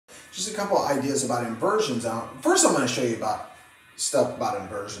just a couple of ideas about inversions. First, I'm going to show you about stuff about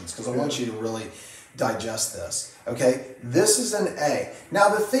inversions because I want you to really digest this. Okay, this is an A. Now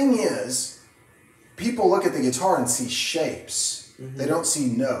the thing is, people look at the guitar and see shapes. They don't see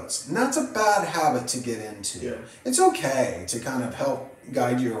notes, and that's a bad habit to get into. Yeah. It's okay to kind of help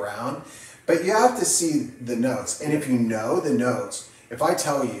guide you around, but you have to see the notes. And if you know the notes, if I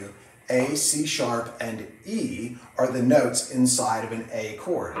tell you A, C sharp, and E are the notes inside of an A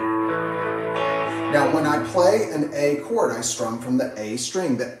chord. Now when I play an A chord, I strum from the A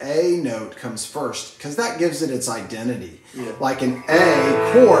string. The A note comes first because that gives it its identity. Yeah. Like an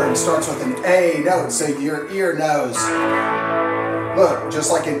A chord starts with an A note, so your ear knows. Look,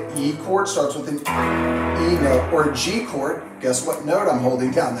 just like an E chord starts with an E note, or a G chord, guess what note I'm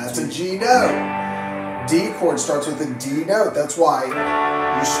holding down? That's a G note. D chord starts with a D note. That's why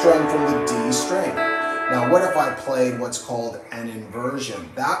you strum from the D string. Now, what if I played what's called an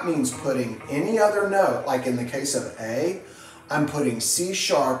inversion? That means putting any other note, like in the case of A, I'm putting C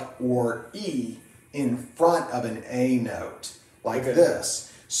sharp or E in front of an A note, like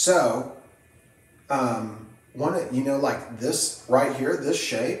this. So, like this right here, this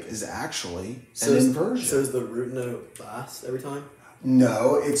shape is actually an inversion. So is the root note last every time?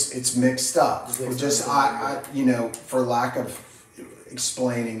 No, it's mixed up. For lack of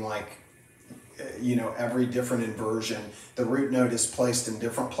explaining, every different inversion, the root note is placed in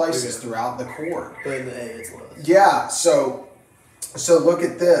different places throughout the chord. But in the A, it's last. Yeah. So look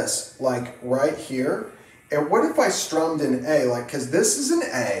at this, like right here. And what if I strummed an A, because this is an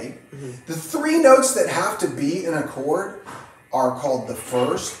A. The three notes that have to be in a chord are called the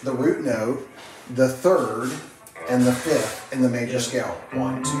first, the root note, the third, and the fifth in the major scale.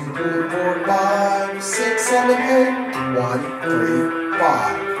 1, 2, 3, 4, 5, 6, 7, 8. 1, 3,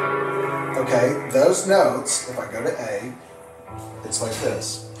 5. Okay, those notes, if I go to A, it's like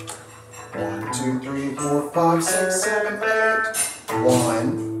this. 1, 2, 3, 4, 5, 6, 7, 8.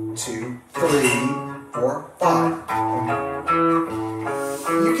 1, 2, 3, 4, 5.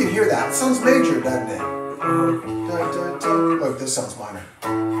 You can hear that. It sounds major, doesn't it? Look, this sounds minor.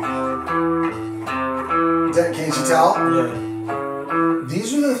 Can't you tell? Yeah.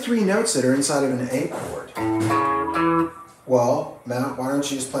 These are the three notes that are inside of an A chord. Well, Matt, why don't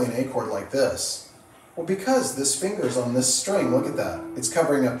you just play an A chord like this? Well, because this finger's on this string. Look at that. It's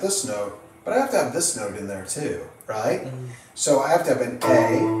covering up this note, but I have to have this note in there too, right? So I have to have an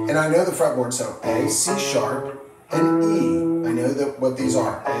A, and I know the fretboard, so A, C sharp, and E. I know that what these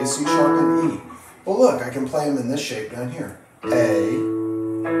are, A, C sharp, and E. Well, look, I can play them in this shape down here. A,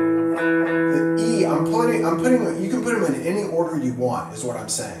 the E, I'm putting, you can put them in any order you want, is what I'm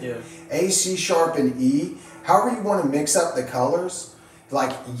saying. Yeah. A, C sharp, and E. However you want to mix up the colors,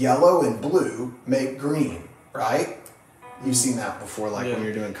 like yellow and blue make green, right? You've seen that before, when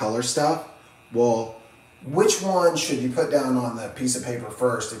you're doing color stuff. Well, which one should you put down on the piece of paper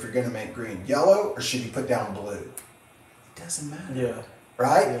first if you're going to make green? Yellow, or should you put down blue? It doesn't matter. Yeah.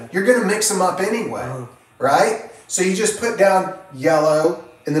 Right? Yeah. You're going to mix them up anyway, right? So you just put down yellow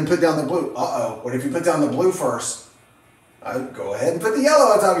and then put down the blue. What if you put down the blue first? Go ahead and put the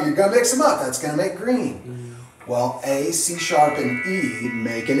yellow on top of it. You're going to mix them up. That's going to make green. Well, A, C sharp, and E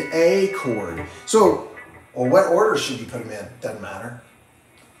make an A chord. So, what order should you put them in? Doesn't matter.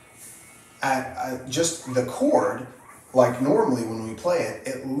 Just the chord, like normally when we play it,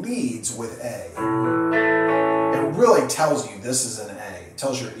 it leads with A. It really tells you this is an A. It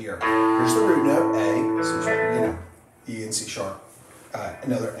tells your ear. Here's the root note, A, C sharp, E and C sharp.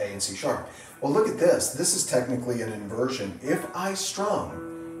 Another A and C sharp. Well, look at this. This is technically an inversion. If I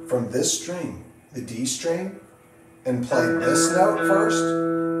strum from this string, the D string, and play this note first,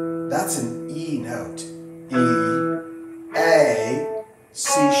 that's an E note. E, A,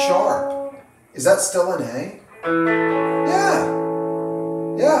 C sharp. Is that still an A?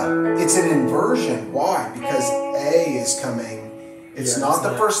 Yeah. It's an inversion. Why? Because A is coming. It's not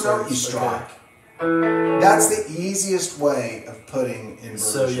the first note you strike. That's the easiest way of putting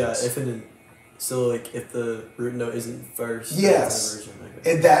inversions. So if the root note isn't first, yes, it's an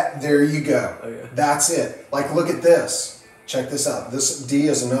inversion. Okay. There you go. Okay. That's it. Look at this. Check this out. This D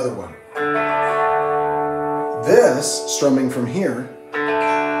is another one. This strumming from here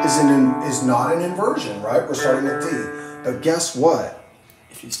is not an inversion, right? We're starting at D. But guess what?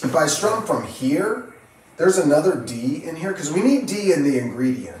 If I strum from here, there's another D in here because we need D in the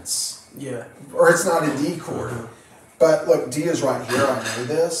ingredients. Yeah. Or it's not a D chord. But look, D is right here. I know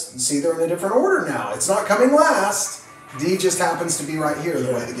this. See, they're in a different order now. It's not coming last. D just happens to be right here,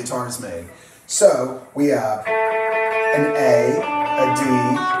 the way the guitar is made. So we have an A, a D,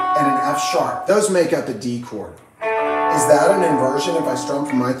 and an F sharp. Those make up a D chord. Is that an inversion if I strum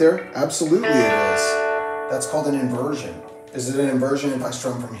from right there? Absolutely it is. That's called an inversion. Is it an inversion if I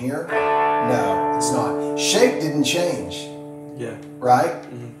strum from here? No, it's not. Shape didn't change, Yeah. right?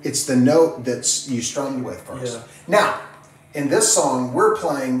 It's the note that you strummed with first. Yeah. Now, in this song, we're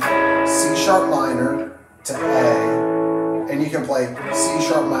playing C sharp minor to A, and you can play C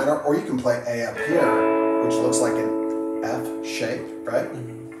sharp minor, or you can play A up here, which looks like an F shape, right?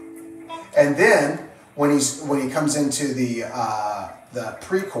 And then when he comes into the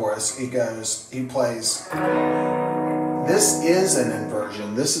pre-chorus, he plays. This is an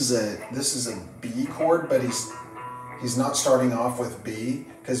inversion. This is a B chord, but he's not starting off with B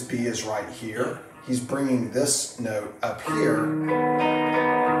because B is right here. He's bringing this note up here,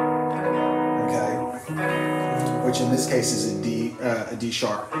 okay, which in this case is a D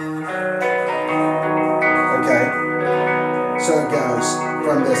sharp. Okay, so it goes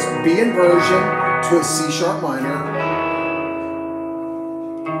from this B inversion to a C sharp minor.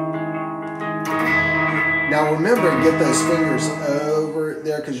 Now remember, get those fingers over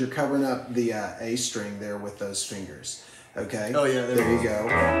there because you're covering up the A string there with those fingers. Okay? Oh yeah, there you go.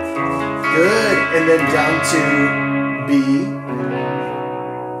 Good. And then down to B.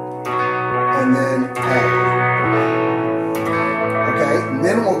 And then A. Okay? And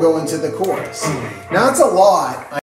then we'll go into the chorus. Now it's a lot.